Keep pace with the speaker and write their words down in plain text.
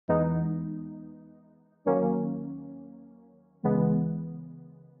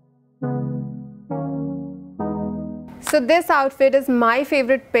So this outfit is my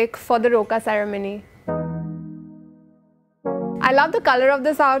favorite pick for the Roka ceremony. I love the color of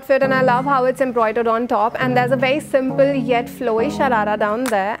this outfit and I love how it's embroidered on top, and there's a very simple yet flowy sharara down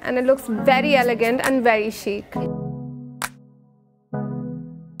there, and it looks very elegant and very chic.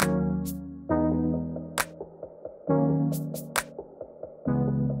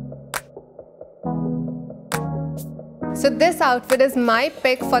 So this outfit is my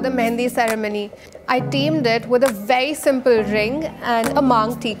pick for the Mehndi ceremony. I teamed it with a very simple ring and a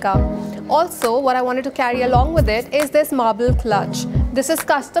Mang tika. Also, what I wanted to carry along with it is this marble clutch. This is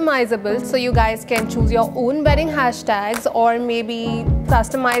customizable, so you guys can choose your own wedding hashtags, or maybe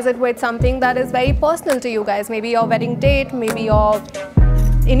customize it with something that is very personal to you guys. Maybe your wedding date, maybe your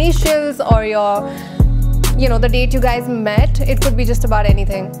initials, or the date you guys met. It could be just about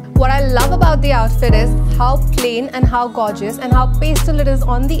anything. What I love about the outfit is how plain and how gorgeous and how pastel it is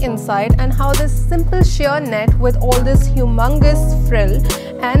on the inside, and how this simple sheer net with all this humongous frill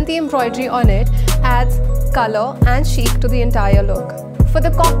and the embroidery on it adds color and chic to the entire look. For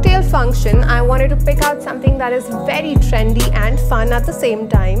the cocktail function, I wanted to pick out something that is very trendy and fun at the same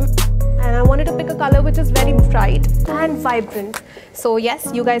time. And I wanted to pick a color which is very bright and vibrant. So yes,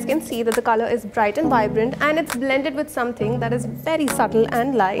 you guys can see that the color is bright and vibrant, and it's blended with something that is very subtle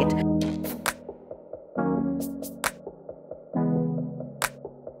and light.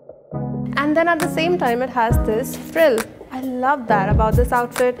 And then at the same time it has this frill. I love that about this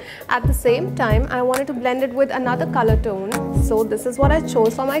outfit. At the same time, I wanted to blend it with another color tone. So this is what I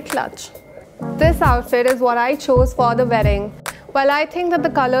chose for my clutch. This outfit is what I chose for the wedding. Well, I think that the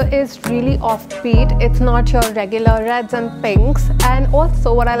color is really offbeat. It's not your regular reds and pinks. And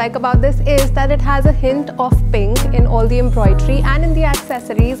also what I like about this is that it has a hint of pink in all the embroidery and in the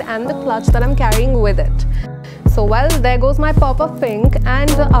accessories and the clutch that I'm carrying with it. So well, there goes my pop of pink, and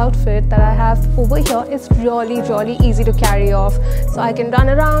the outfit that I have over here is really easy to carry off. So I can run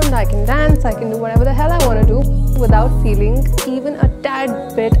around, I can dance, I can do whatever the hell I want to do without feeling even a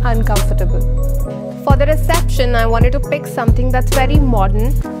tad bit uncomfortable. For the reception, I wanted to pick something that's very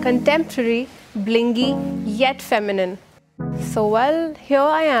modern, contemporary, blingy, yet feminine. So well, here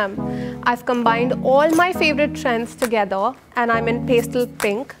I am. I've combined all my favorite trends together, and I'm in pastel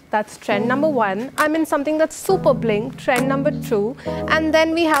pink, that's trend number 1. I'm in something that's super bling, trend number 2. And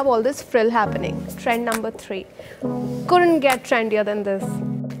then we have all this frill happening, trend number 3. Couldn't get trendier than this.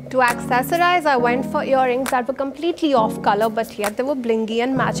 To accessorize, I went for earrings that were completely off color, but yet they were blingy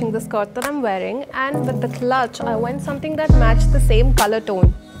and matching the skirt that I'm wearing. And with the clutch, I went something that matched the same color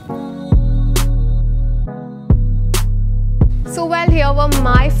tone. So well, here were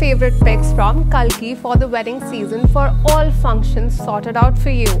my favorite picks from Kalki for the wedding season, for all functions sorted out for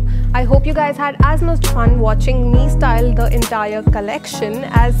you. I hope you guys had as much fun watching me style the entire collection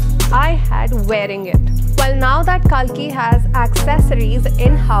as I had wearing it. Well, now that Kalki has accessories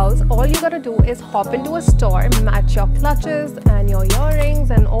in-house, all you gotta do is hop into a store, match your clutches and your earrings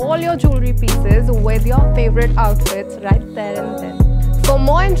and all your jewelry pieces with your favorite outfits right there and then. For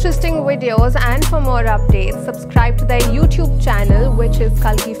more interesting videos and for more updates, subscribe to their YouTube channel, which is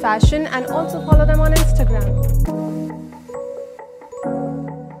Kalki Fashion, and also follow them on Instagram.